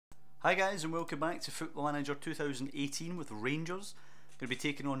Hi guys and welcome back to Football Manager 2018 with Rangers. Going to be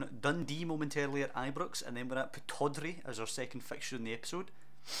taking on Dundee momentarily at Ibrox, and then we're at Pittodrie as our second fixture in the episode.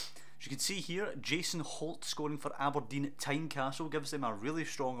 As you can see here, Jason Holt scoring for Aberdeen at Tynecastle gives them a really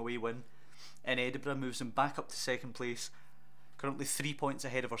strong away win in Edinburgh, moves them back up to second place, currently 3 points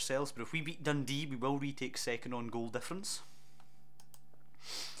ahead of ourselves, but if we beat Dundee we will retake second on goal difference.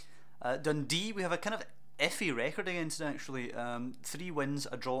 Dundee, we have a kind of iffy record against actually. 3 wins,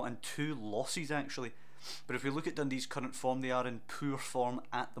 a draw and 2 losses actually. But if we look at Dundee's current form, they are in poor form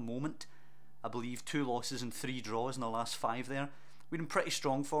at the moment. I believe 2 losses and 3 draws in the last 5 there. We're in pretty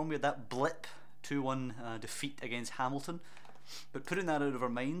strong form. We had that blip 2-1 defeat against Hamilton, but putting that out of our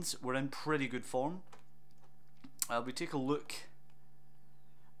minds, we're in pretty good form. We take a look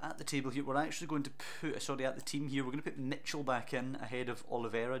at the table here. We're actually going to put, at the team here, we're going to put Mitchell back in ahead of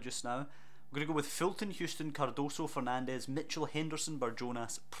Oliveira just now. We're going to go with Fulton, Houston, Cardoso, Fernandez, Mitchell, Henderson,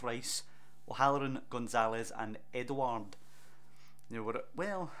 Barjonas, Price, O'Halloran, Gonzalez and Edouard. Now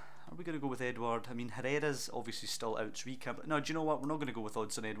are we going to go with Edouard? I mean, Herrera's obviously still out, so we can't. No, do you know what? We're not going to go with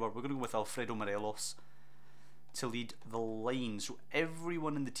odds on Edouard. We're going to go with Alfredo Morelos to lead the line. So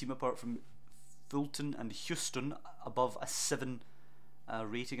everyone in the team apart from Fulton and Houston above a 7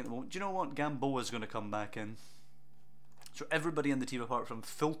 rating at the moment. Do you know what? Gamboa is going to come back in. So everybody in the team apart from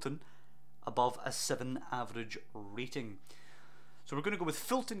Fulton above a 7 average rating. So we're going to go with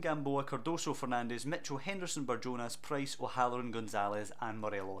Fulton, Gamboa, Cardoso, Fernandez, Mitchell, Henderson, Barjonas, Price, O'Halloran, Gonzalez and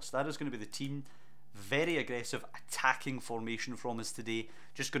Morelos. That is going to be the team. Very aggressive attacking formation from us today.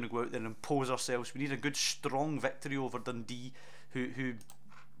 Just going to go out there and impose ourselves. We need a good strong victory over Dundee, who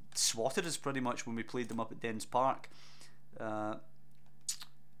swatted us pretty much when we played them up at Dens Park.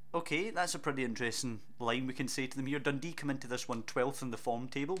 Okay, that's a pretty interesting line we can say to them here. Dundee come into this one 12th in the form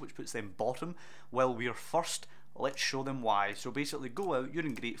table, which puts them bottom, while we're first. Let's show them why. So basically, go out, you're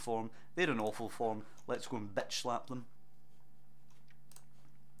in great form, they're in awful form, let's go and bitch slap them.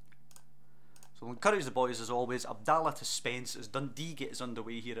 So we'll encourage the boys as always. Abdallah to Spence as Dundee gets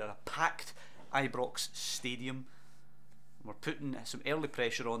underway here at a packed Ibrox stadium. We're putting some early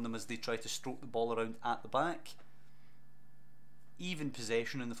pressure on them as they try to stroke the ball around at the back. Even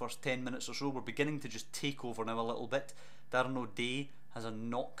possession in the first 10 minutes or so. We're beginning to just take over now a little bit. Darren O'Day has a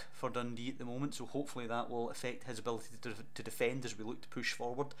knock for Dundee at the moment, so hopefully that will affect his ability to defend as we look to push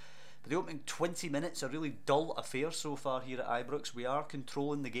forward. But the opening 20 minutes, a really dull affair so far here at Ibrox. We are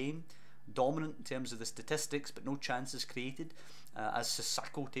controlling the game, dominant in terms of the statistics, but no chances created. As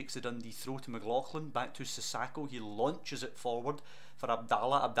Sissako takes the Dundee throw to McLaughlin, back to Sissako, he launches it forward for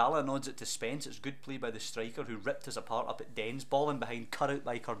Abdallah. Abdallah nods it to Spence. It's good play by the striker who ripped us apart up at Dens. Ball in behind, cut out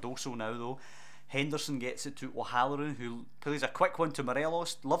by Cardoso now though. Henderson gets it to O'Halloran, who plays a quick one to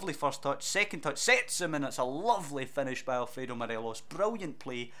Morelos. Lovely first touch, second touch, sets him, and it's a lovely finish by Alfredo Morelos. Brilliant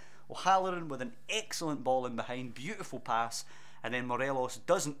play. O'Halloran with an excellent ball in behind, beautiful pass, and then Morelos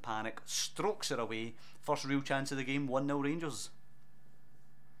doesn't panic, strokes it away. First real chance of the game, 1-0 Rangers.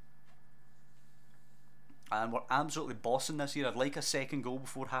 And we're absolutely bossing this here. I'd like a second goal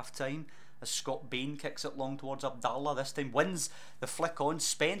before half time as Scott Bain kicks it long towards Abdallah. This time wins the flick on.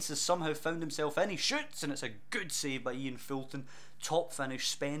 Spence has somehow found himself in. He shoots and it's a good save by Ian Fulton. Top finish.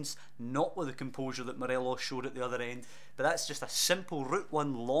 Spence not with the composure that Morelos showed at the other end. But that's just a simple route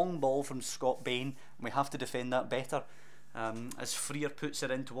one long ball from Scott Bain, and we have to defend that better. As Freer puts it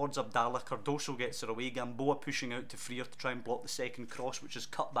in towards Abdallah, Cardoso gets it away. Gamboa pushing out to Freer to try and block the second cross, which is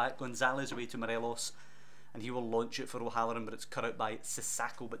cut back. Gonzalez away to Morelos, and he will launch it for O'Halloran, but it's cut out by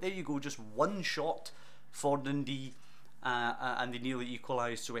Sissako. But there you go, just one shot for Dundee, and they nearly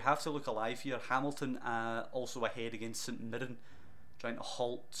equalised. So we have to look alive here. Hamilton also ahead against St Mirren, trying to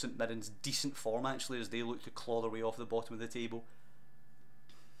halt St Mirren's decent form actually as they look to claw their way off the bottom of the table.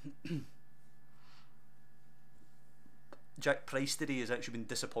 Jack Price today has actually been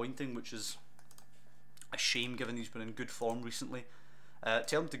disappointing, which is a shame given he's been in good form recently.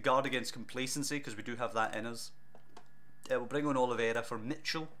 Tell him to guard against complacency because we do have that in us. We'll bring on Oliveira for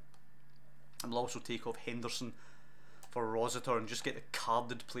Mitchell, and we'll also take off Henderson for Rossiter and just get the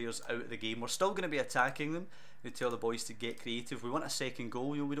carded players out of the game. We're still going to be attacking them. We tell the boys to get creative. We want a second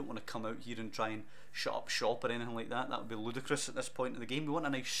goal. You know, we don't want to come out here and try and shut up shop or anything like that. That would be ludicrous at this point in the game. We want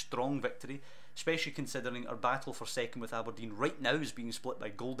a nice strong victory, especially considering our battle for second with Aberdeen right now is being split by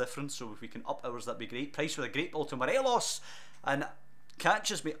goal difference. So if we can up ours, that'd be great. Price with a great ball to Morelos, and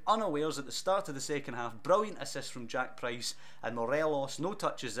catches me unawares at the start of the second half. Brilliant assist from Jack Price, and Morelos, no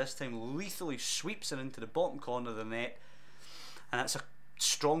touches this time, lethally sweeps it into the bottom corner of the net, and that's a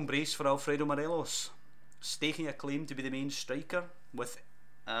strong brace for Alfredo Morelos, staking a claim to be the main striker with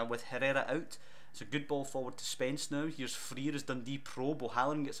Herrera out. It's a good ball forward to Spence now. Here's Freer as Dundee probe.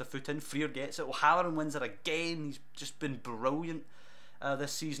 O'Halloran gets a foot in. Freer gets it. O'Halloran wins it again. He's just been brilliant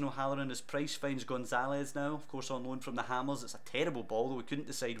this season. O'Halloran as Price finds Gonzalez now, of course on loan from the Hammers. It's a terrible ball, though we couldn't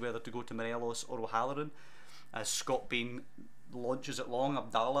decide whether to go to Morelos or O'Halloran. As Scott Bain launches it long,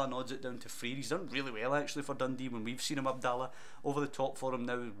 Abdallah nods it down to Freer. He's done really well actually for Dundee when we've seen him. Abdallah over the top for him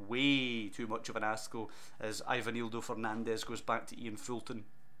now, way too much of an asco as Ivanildo Fernandez goes back to Ian Fulton.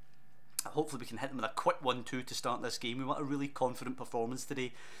 Hopefully we can hit them with a quick 1-2 to start this game. We want a really confident performance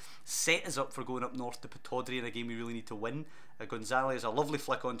today. Set us up for going up north to Pataudry in a game we really need to win. Gonzalez, a lovely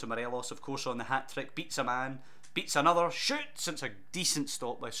flick on to Morelos, of course on the hat trick, beats a man, beats another, shoots. It's a decent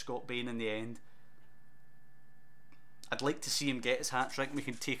stop by Scott Bain in the end. I'd like to see him get his hat trick and we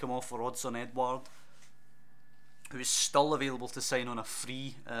can take him off for Odsonne Edouard, who is still available to sign on a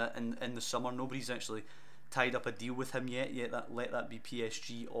free in the summer. Nobody's actually tied up a deal with him yet. Let that be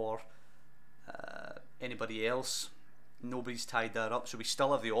PSG or anybody else. Nobody's tied that up, so we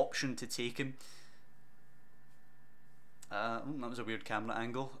still have the option to take him. That was a weird camera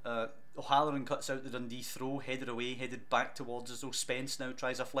angle. O'Halloran cuts out the Dundee throw, headed away, headed back towards us though. Spence now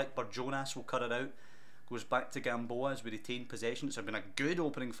tries a flick, Jonas will cut it out. Goes back to Gamboa as we retain possession. It's been a good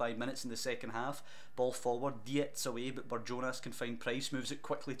opening 5 minutes in the second half. Ball forward, Dietz away, but Jonas can find Price, moves it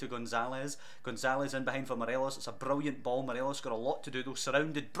quickly to Gonzalez. Gonzalez in behind for Morelos. It's a brilliant ball. Morelos got a lot to do though.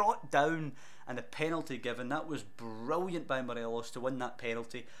 Surrounded, brought down, and the penalty given. That was brilliant by Morelos to win that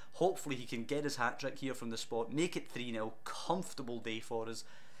penalty. Hopefully he can get his hat-trick here from the spot, make it 3-0. Comfortable day for us.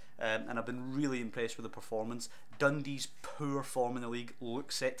 And I've been really impressed with the performance. Dundee's poor form in the league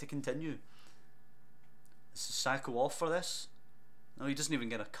looks set to continue. Is Sacco off for this? No, he doesn't even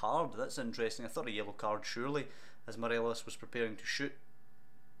get a card. That's interesting. I thought a yellow card surely, as Morelos was preparing to shoot.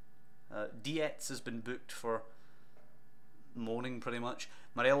 Dietz has been booked for moaning pretty much.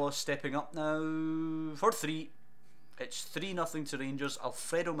 Morelos stepping up now for 3. It's 3-0 to Rangers.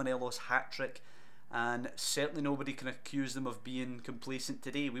 Alfredo Morelos hat-trick, and certainly nobody can accuse them of being complacent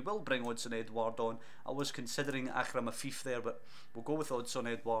today. We will bring Odsonne Edouard on. I was considering Akram Afif there, but we'll go with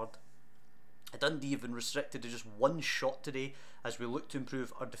Odsonne Edouard. Dundee have been restricted to just one shot today as we look to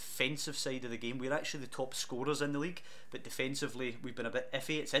improve our defensive side of the game. We're actually the top scorers in the league, but defensively we've been a bit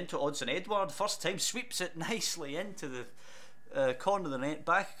iffy. It's into Odsonne Edouard, first time, sweeps it nicely into the corner of the net,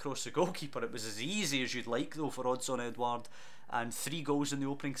 back across the goalkeeper. It was as easy as you'd like though for Odsonne Edouard, and 3 goals in the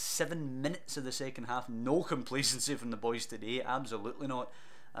opening 7 minutes of the second half. No complacency from the boys today, absolutely not.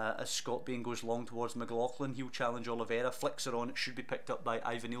 As Scott Bain goes long towards McLaughlin, he'll challenge Oliveira, flicks her on. It should be picked up by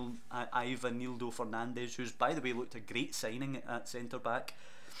Ivanildo Fernandez, who's by the way looked a great signing at centre back.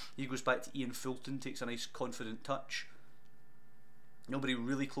 He goes back to Ian Fulton, takes a nice confident touch. Nobody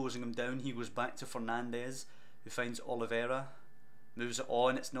really closing him down. He goes back to Fernandez, who finds Oliveira, moves it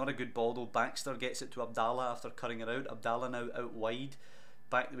on. It's not a good ball though. Baxter gets it to Abdallah after cutting it out. Abdallah now out wide,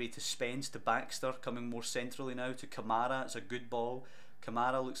 back the way to Spence, to Baxter, coming more centrally now to Kamara. It's a good ball.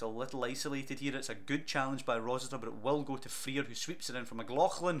 Kamara looks a little isolated here. It's a good challenge by Rossiter, but it will go to Freer, who sweeps it in for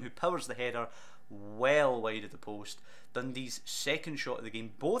McLaughlin, who powers the header well wide of the post. Dundee's second shot of the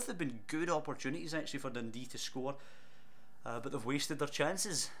game. Both have been good opportunities actually for Dundee to score, but they've wasted their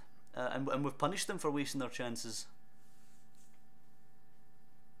chances, and we've punished them for wasting their chances.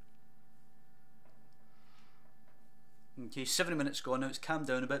 Okay, 7 minutes gone now. It's calmed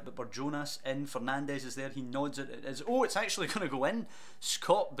down a bit, but Jonas in. Fernandez is there. He nods it. It is. Oh, it's actually going to go in.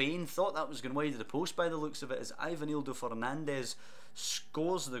 Scott Bain thought that was going wide of the post by the looks of it, as Ivanildo Fernandez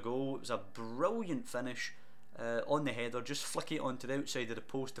scores the goal. It was a brilliant finish on the header. Just flick it onto the outside of the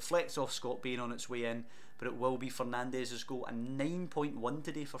post. Deflects off Scott Bain on its way in, but it will be Fernandez's goal. A 9.1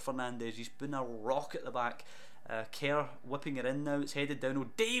 today for Fernandez. He's been a rock at the back. Kerr whipping it in now. It's headed down.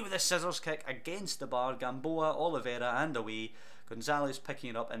 O'Day with a scissors kick against the bar. Gamboa, Oliveira, and away. Gonzalez picking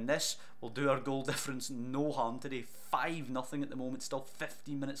it up, and this will do our goal difference no harm today. 5-0 at the moment. Still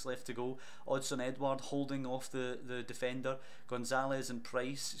 15 minutes left to go. Odsonne Edouard holding off the defender. Gonzalez and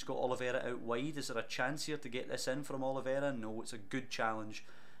Price. He's got Oliveira out wide. Is there a chance here to get this in from Oliveira? No, it's a good challenge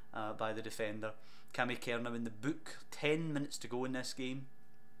by the defender. Cammy Kerr now in the book. 10 minutes to go in this game.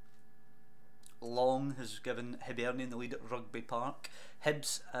 Long has given Hibernian the lead at Rugby Park.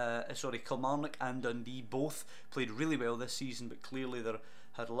 Kilmarnock and Dundee both played really well this season, but clearly they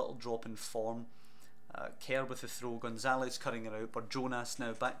had a little drop in form. Kerr with the throw, Gonzalez cutting it out, but Jonas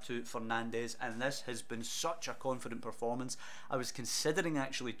now back to Fernandez, and this has been such a confident performance. I was considering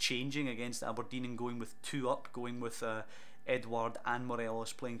actually changing against Aberdeen and going with 2 up, going with Edouard and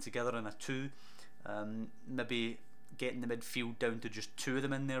Morelos playing together in a 2. Maybe getting the midfield down to just 2 of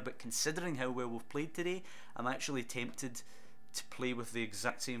them in there, but considering how well we've played today, I'm actually tempted to play with the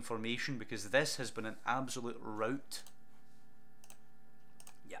exact same formation, because this has been an absolute rout.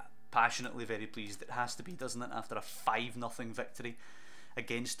 Yeah, passionately very pleased. It has to be, doesn't it, after a 5-0 victory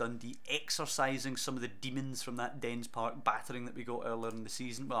against Dundee, exercising some of the demons from that Dens Park battering that we got earlier in the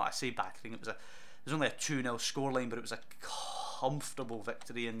season. Well, I say battering, it was only a 2-0 scoreline, but it was a comfortable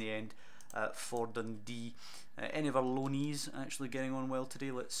victory in the end for Dundee. Any of our loanees actually getting on well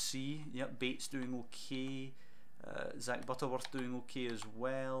today? Let's see. Yep, Bates doing okay. Zach Butterworth doing okay as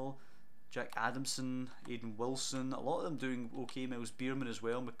well. Jack Adamson, Aidan Wilson, a lot of them doing okay. Miles Bierman as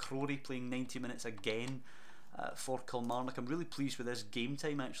well. McCrory playing 90 minutes again for Kilmarnock. I'm really pleased with his game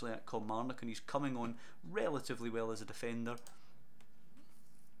time actually at Kilmarnock, and he's coming on relatively well as a defender.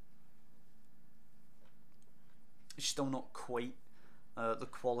 He's still not quite the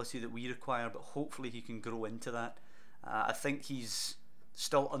quality that we require, but hopefully he can grow into that. I think he's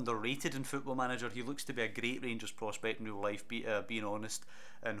still underrated in Football Manager. He looks to be a great Rangers prospect in real life, being honest,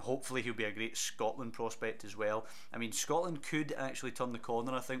 and hopefully he'll be a great Scotland prospect as well. I mean, Scotland could actually turn the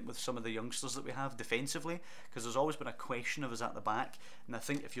corner, I think, with some of the youngsters that we have defensively, because there's always been a question of us at the back, and I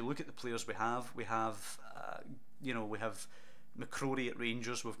think if you look at the players we have you know, we have McCrory at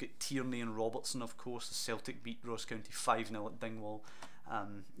Rangers, we've got Tierney and Robertson, of course. The Celtic beat Ross County 5-0 at Dingwall.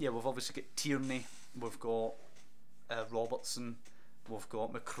 Yeah, we've obviously got Tierney, we've got Robertson, we've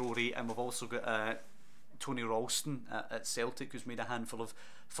got McCrory, and we've also got Tony Ralston at Celtic, who's made a handful of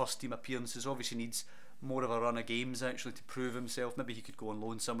first team appearances. Obviously needs more of a run of games actually to prove himself. Maybe he could go on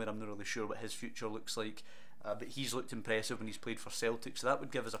loan somewhere. I'm not really sure what his future looks like, but he's looked impressive when he's played for Celtic, so that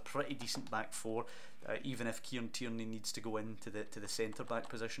would give us a pretty decent back four, even if Kieran Tierney needs to go into the centre back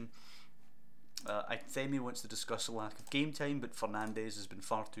position. Ithemi wants to discuss the lack of game time, but Fernandez has been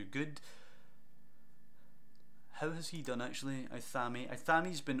far too good. How has he done actually, Ithami?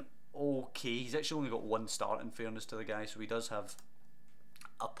 Ithami's been okay. He's actually only got one start, in fairness to the guy, so he does have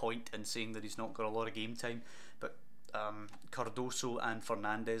a point in saying that he's not got a lot of game time. But Cardoso and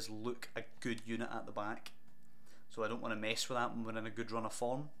Fernandez look a good unit at the back, so I don't want to mess with that when we're in a good run of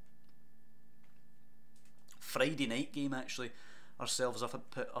form. Friday night game actually, ourselves up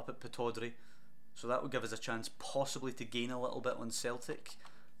at Pittodrie, so that would give us a chance possibly to gain a little bit on Celtic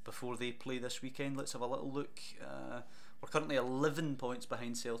before they play this weekend. Let's have a little look. We're currently 11 points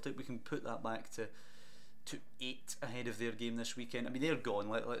behind Celtic. We can put that back to 8 ahead of their game this weekend. I mean, they're gone,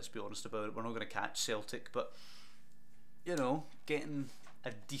 let's be honest about it. We're not going to catch Celtic, but you know, getting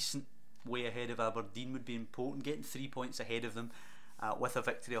a decent way ahead of Aberdeen would be important. Getting 3 points ahead of them with a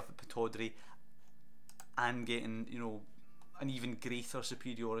victory up at Pittodrie, and getting, you know, an even greater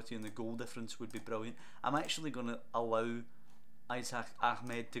superiority in the goal difference would be brilliant. I'm actually going to allow Isaac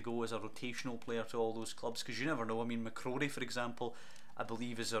Ahmed to go as a rotational player to all those clubs, because you never know. I mean, McCrory, for example, I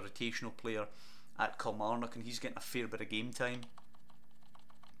believe is a rotational player at Kilmarnock, and he's getting a fair bit of game time.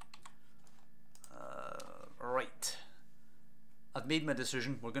 Right, I've made my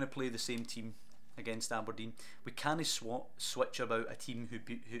decision. We're going to play the same team against Aberdeen. We can't switch about a team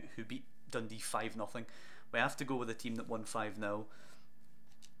who beat Dundee 5-0. We have to go with a team that won 5-0.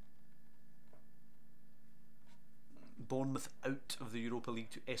 Bournemouth out of the Europa League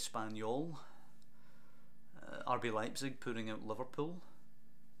to Espanyol. RB Leipzig putting out Liverpool.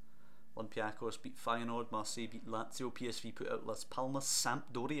 Olympiacos beat Feyenoord. Marseille beat Lazio. PSV put out Las Palmas.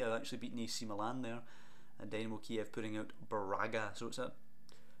 Sampdoria actually beating AC Milan there. And Dynamo Kiev putting out Braga. So it's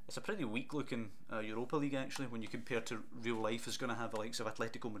a pretty weak looking Europa League actually, when you compare to real life. Is going to have the likes of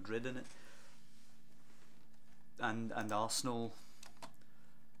Atletico Madrid in it, and Arsenal.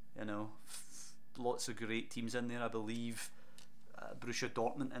 You know, lots of great teams in there. I believe Borussia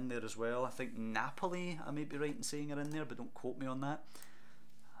Dortmund in there as well. I think Napoli, I may be right in saying, are in there, but don't quote me on that.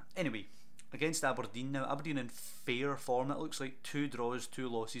 Anyway, against Aberdeen now. Aberdeen in fair form. It looks like 2 draws, 2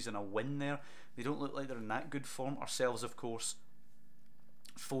 losses and a win there. They don't look like they're in that good form. Ourselves, of course,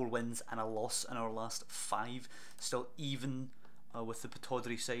 4 wins and a loss in our last 5. Still even with the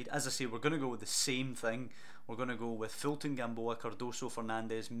Pittodrie side. As I say, we're going to go with the same thing. We're going to go with Fulton, Gamboa, Cardoso,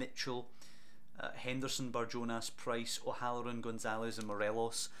 Fernandez, Mitchell, Henderson, Barjonas, Price, O'Halloran, Gonzalez and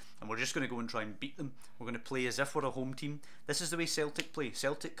Morelos, and we're just going to go and try and beat them. We're going to play as if we're a home team. This is the way Celtic play.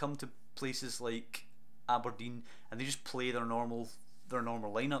 Celtic come to places like Aberdeen and they just play their normal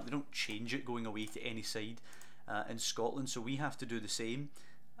lineup. They don't change it going away to any side in Scotland, so we have to do the same.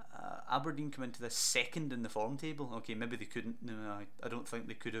 Aberdeen come into the second in the form table. Okay, maybe they couldn't. No, I don't think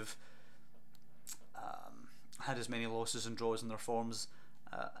they could have had as many losses and draws in their forms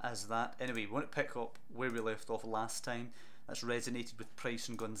as that. Anyway, we want to pick up where we left off last time. That's resonated with Price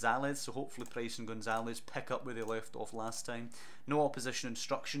and Gonzalez, so hopefully Price and Gonzalez pick up where they left off last time. No opposition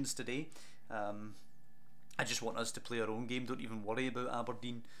instructions today. I just want us to play our own game. Don't even worry about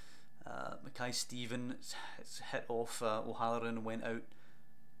Aberdeen. Mackay-Steven, it's hit off O'Halloran and went out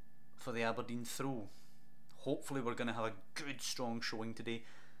for the Aberdeen throw. Hopefully we're going to have a good strong showing today.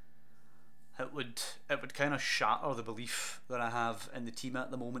 It would kind of shatter the belief that I have in the team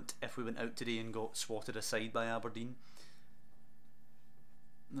at the moment if we went out today and got swatted aside by Aberdeen.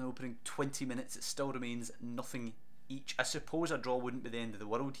 In the opening 20 minutes it still remains nothing each. I suppose a draw wouldn't be the end of the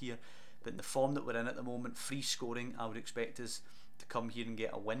world here, but in the form that we're in at the moment, free scoring, I would expect us to come here and get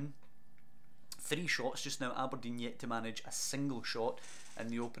a win. 3 shots just now. Aberdeen yet to manage a single shot in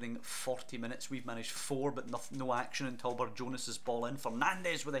the opening 40 minutes. We've managed 4, but no action until Jonas' ball in.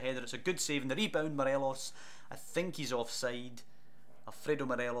 Fernandez with a header. It's a good save. And the rebound, Morelos. I think he's offside. Alfredo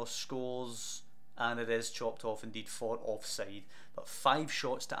Morelos scores, and it is chopped off indeed for offside. But 5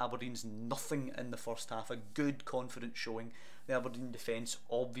 shots to Aberdeen's nothing in the first half. A good, confident showing. The Aberdeen defence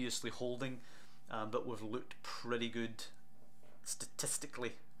obviously holding, but we've looked pretty good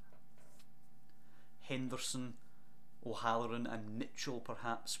statistically. Henderson, O'Halloran and Mitchell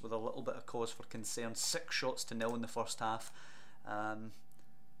perhaps with a little bit of cause for concern. 6 shots to 0 in the first half. I'm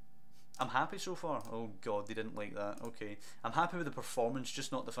happy so far. Oh god, they didn't like that. Okay, I'm happy with the performance,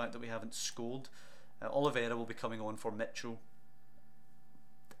 just not the fact that we haven't scored. Oliveira will be coming on for Mitchell.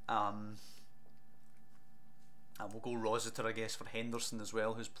 And we'll go Rossiter, I guess, for Henderson as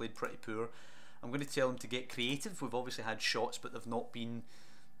well, who's played pretty poor. I'm going to tell him to get creative. We've obviously had shots, but they've not been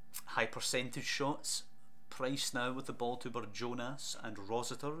high percentage shots. Price now with the ball to Jonas and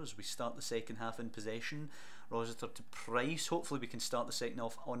Rossiter as we start the second half in possession. Rossiter to Price. Hopefully we can start the second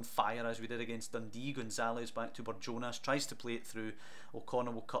half on fire as we did against Dundee. Gonzalez back to Jonas, tries to play it through.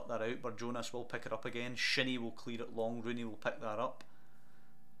 O'Connor will cut that out. Jonas will pick it up again. Shinnie will clear it long. Rooney will pick that up.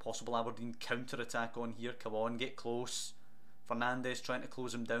 Possible Aberdeen counter attack on here. Come on, get close. Fernandez trying to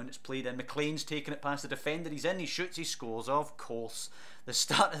close him down. It's played in. McLean's taking it past the defender. He's in, he shoots, he scores. Of course. The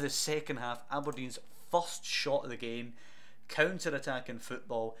start of the second half, Aberdeen's first shot of the game. Counter attack in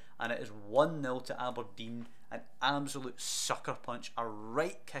football, and it is 1-0 to Aberdeen. An absolute sucker punch. A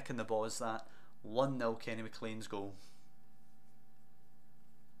right kick in the balls that. 1-0 Kenny McLean's goal.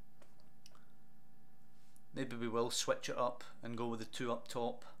 Maybe we will switch it up and go with the 2 up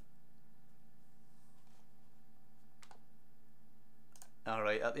top.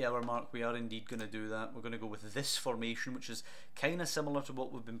 Alright, at the hour mark we are indeed going to do that. We're going to go with this formation, which is kind of similar to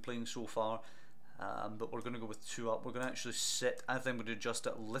what we've been playing so far, but we're going to go with 2 up. We're going to actually sit, I think we're going to adjust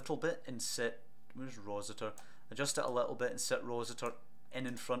it a little bit and sit, where's Rossiter? Adjust it a little bit and sit Rossiter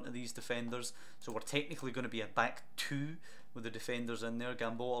in front of these defenders. So we're technically going to be a back 2 with the defenders in there.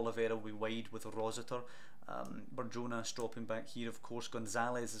 Gamboa, Oliveira will be wide with Rossiter. Jonas dropping back here, of course.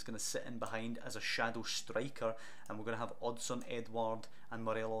 Gonzalez is going to sit in behind as a shadow striker, and we're going to have Odsonne, Edouard and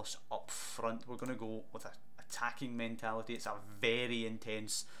Morelos up front. We're going to go with an attacking mentality. It's a very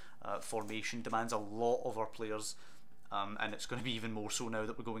intense formation, demands a lot of our players, and it's going to be even more so now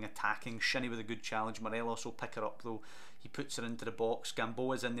that we're going attacking. Shinnie with a good challenge. Morelos will pick her up though. He puts her into the box.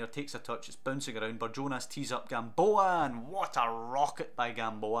 Gamboa is in there, takes a touch, it's bouncing around. Jonas tees up Gamboa, and what a rocket by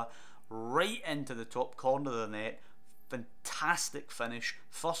Gamboa, right into the top corner of the net. Fantastic finish.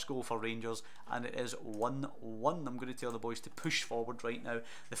 First goal for Rangers, and it is 1-1. I'm going to tell the boys to push forward right now.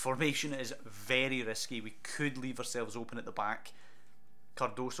 The formation is very risky. We could leave ourselves open at the back.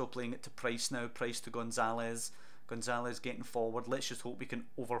 Cardoso playing it to Price now. Price to Gonzalez. Gonzalez getting forward. Let's just hope we can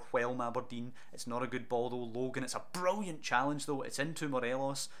overwhelm Aberdeen. It's not a good ball though. Logan, it's a brilliant challenge though. It's into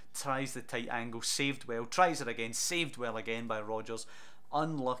Morelos. Tries the tight angle. Saved well. Tries it again. Saved well again by Rodgers.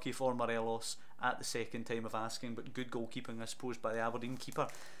 Unlucky for Morelos at the second time of asking, but good goalkeeping I suppose by the Aberdeen keeper.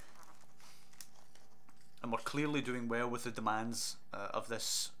 And we're clearly doing well with the demands of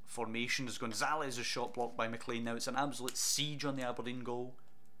this formation, as Gonzalez is shot blocked by McLean. Now it's an absolute siege on the Aberdeen goal.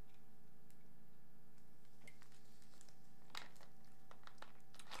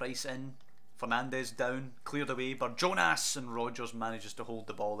 Price in, Fernandez down, cleared away, Jonas, and Rodgers manages to hold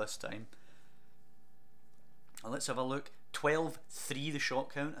the ball this time. And let's have a look. 12-3 the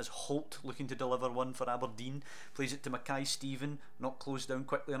shot count as Holt looking to deliver one for Aberdeen. Plays it to Mackay-Steven, not closed down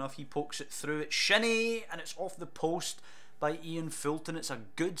quickly enough. He pokes it through. It's Shinnie, and it's off the post by Ian Fulton. It's a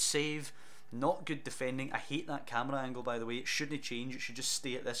good save, not good defending. I hate that camera angle, by the way. It shouldn't change, it should just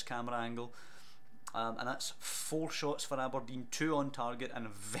stay at this camera angle. And that's 4 shots for Aberdeen, 2 on target and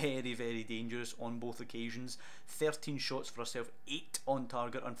very, very dangerous on both occasions. 13 shots for ourselves, 8 on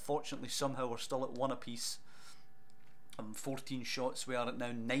target. Unfortunately, somehow we're still at 1 apiece. 14 shots, we are at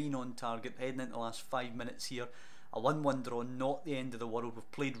now 9 on target, heading into the last 5 minutes here. A 1-1 draw, not the end of the world.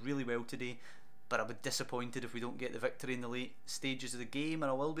 We've played really well today. but I'll be disappointed if we don't get the victory in the late stages of the game, and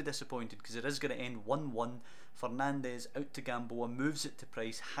I will be disappointed because it is going to end 1-1. Fernandez out to Gamboa, moves it to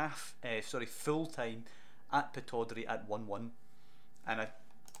Price, full time at Pataudry at 1-1, and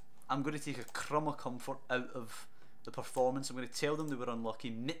I'm going to take a crumb of comfort out of the performance. I'm going to tell them they were unlucky.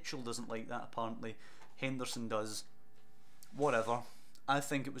 Mitchell doesn't like that apparently, Henderson does, whatever. I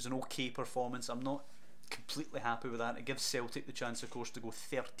think it was an okay performance. I'm not completely happy with that. It gives Celtic the chance, of course, to go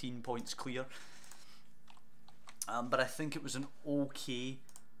 13 points clear, but I think it was an okay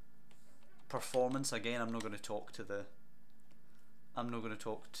performance. Again, I'm not going to talk to the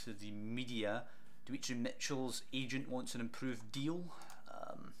media. Dimitri Mitchell's agent wants an improved deal.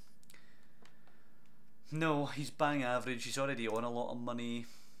 No, he's bang average. He's already on a lot of money.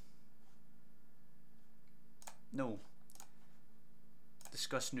 No.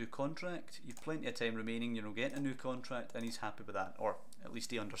 Discuss new contract. You've plenty of time remaining. You're not getting a new contract, and he's happy with that, or at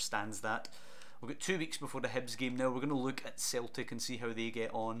least he understands that. We've got 2 weeks before the Hibs game now. We're going to look at Celtic and see how they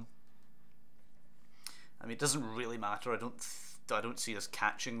get on. I mean, it doesn't really matter. I don't see us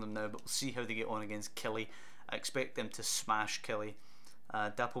catching them now, but we'll see how they get on against Killie. I expect them to smash Killie.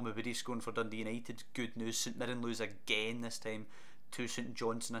 Dapo Mabidi scoring for Dundee United. Good news. St Mirren lose again this time to St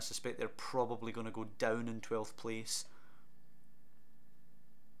Johnstone. I suspect they're probably going to go down in 12th place.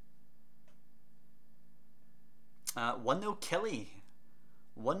 1-0 Killie.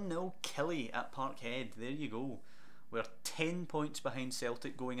 1-0 Killie at Parkhead. There you go. We're 10 points behind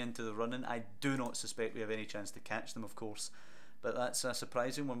Celtic going into the run-in. I do not suspect we have any chance to catch them, of course, but that's a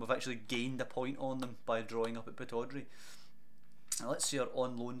surprising one. We've actually gained a point on them by drawing up at Pataudry. Now let's see our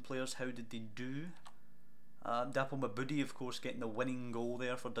on-loan players. How did they do? Dapo Mabudi, of course, getting the winning goal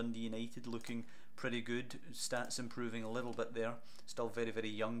there for Dundee United, looking pretty good. Stats improving a little bit there. Still very, very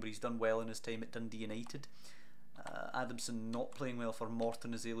young, but he's done well in his time at Dundee United. Adamson not playing well for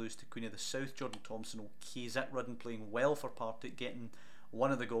Morton as they lose to Queen of the South. Jordan Thompson okay. Zach Rudden playing well for Partick, getting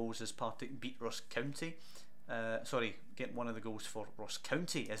one of the goals as Partick beat Ross County. Getting one of the goals for Ross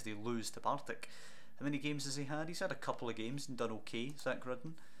County as they lose to Partick. How many games has he had? He's had a couple of games and done okay, Zach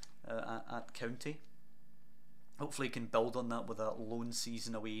Rudden, at County. Hopefully he can build on that with a loan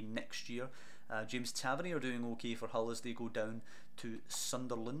season away next year. James Tavernier are doing okay for Hull as they go down to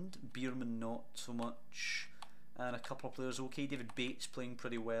Sunderland. Bierman not so much. And a couple of players okay. David Bates playing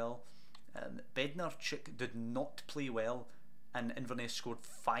pretty well. Bednarczyk did not play well, and Inverness scored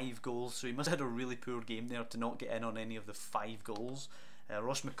 5 goals, so he must have had a really poor game there to not get in on any of the 5 goals.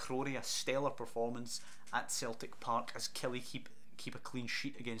 Ross McCrory, a stellar performance at Celtic Park as Killie keep a clean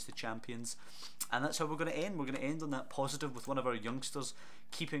sheet against the champions. And that's how we're going to end. We're going to end on that positive with one of our youngsters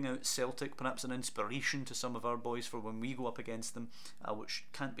keeping out Celtic, perhaps an inspiration to some of our boys for when we go up against them, which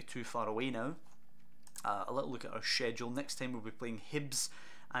can't be too far away now. A little look at our schedule. Next time we'll be playing Hibs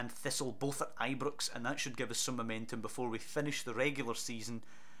and Thistle, both at Ibrox, and that should give us some momentum before we finish the regular season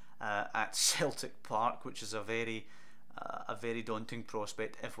at Celtic Park, which is a very daunting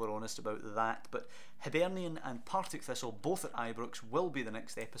prospect if we're honest about that. But Hibernian and Partick Thistle, both at Ibrox, will be the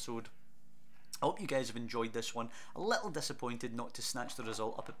next episode. I hope you guys have enjoyed this one. A little disappointed not to snatch the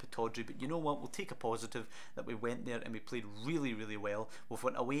result up at Pataudry, but you know what, we'll take a positive that we went there and we played really, really well. We've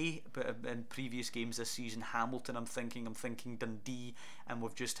went away in previous games this season. Hamilton, I'm thinking Dundee, and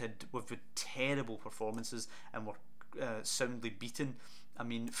we've had terrible performances and we're soundly beaten. I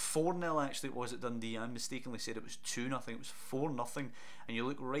mean, 4-0 actually it was at Dundee. I mistakenly said it was 2-0. It was 4-0. And you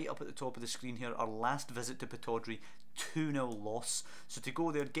look right up at the top of the screen here, our last visit to Pataudry, 2-0 loss. So to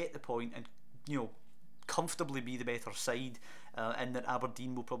go there, get the point, and comfortably be the better side, and that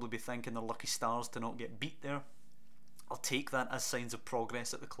Aberdeen will probably be thanking their lucky stars to not get beat there. I'll take that as signs of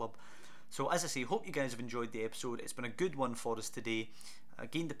progress at the club. So as I say, hope you guys have enjoyed the episode. It's been a good one for us today.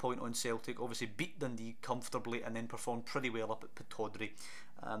 Gained a point on Celtic, obviously beat Dundee comfortably, and then performed pretty well up at Pataudry.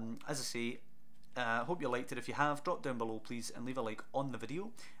 As I say, hope you liked it. If you have, drop down below please and leave a like on the video.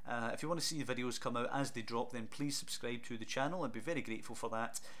 If you want to see the videos come out as they drop, then please subscribe to the channel. I'd be very grateful for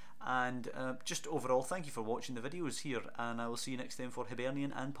that. And just overall, thank you for watching the videos here, and I will see you next time for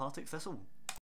Hibernian and Partick Thistle.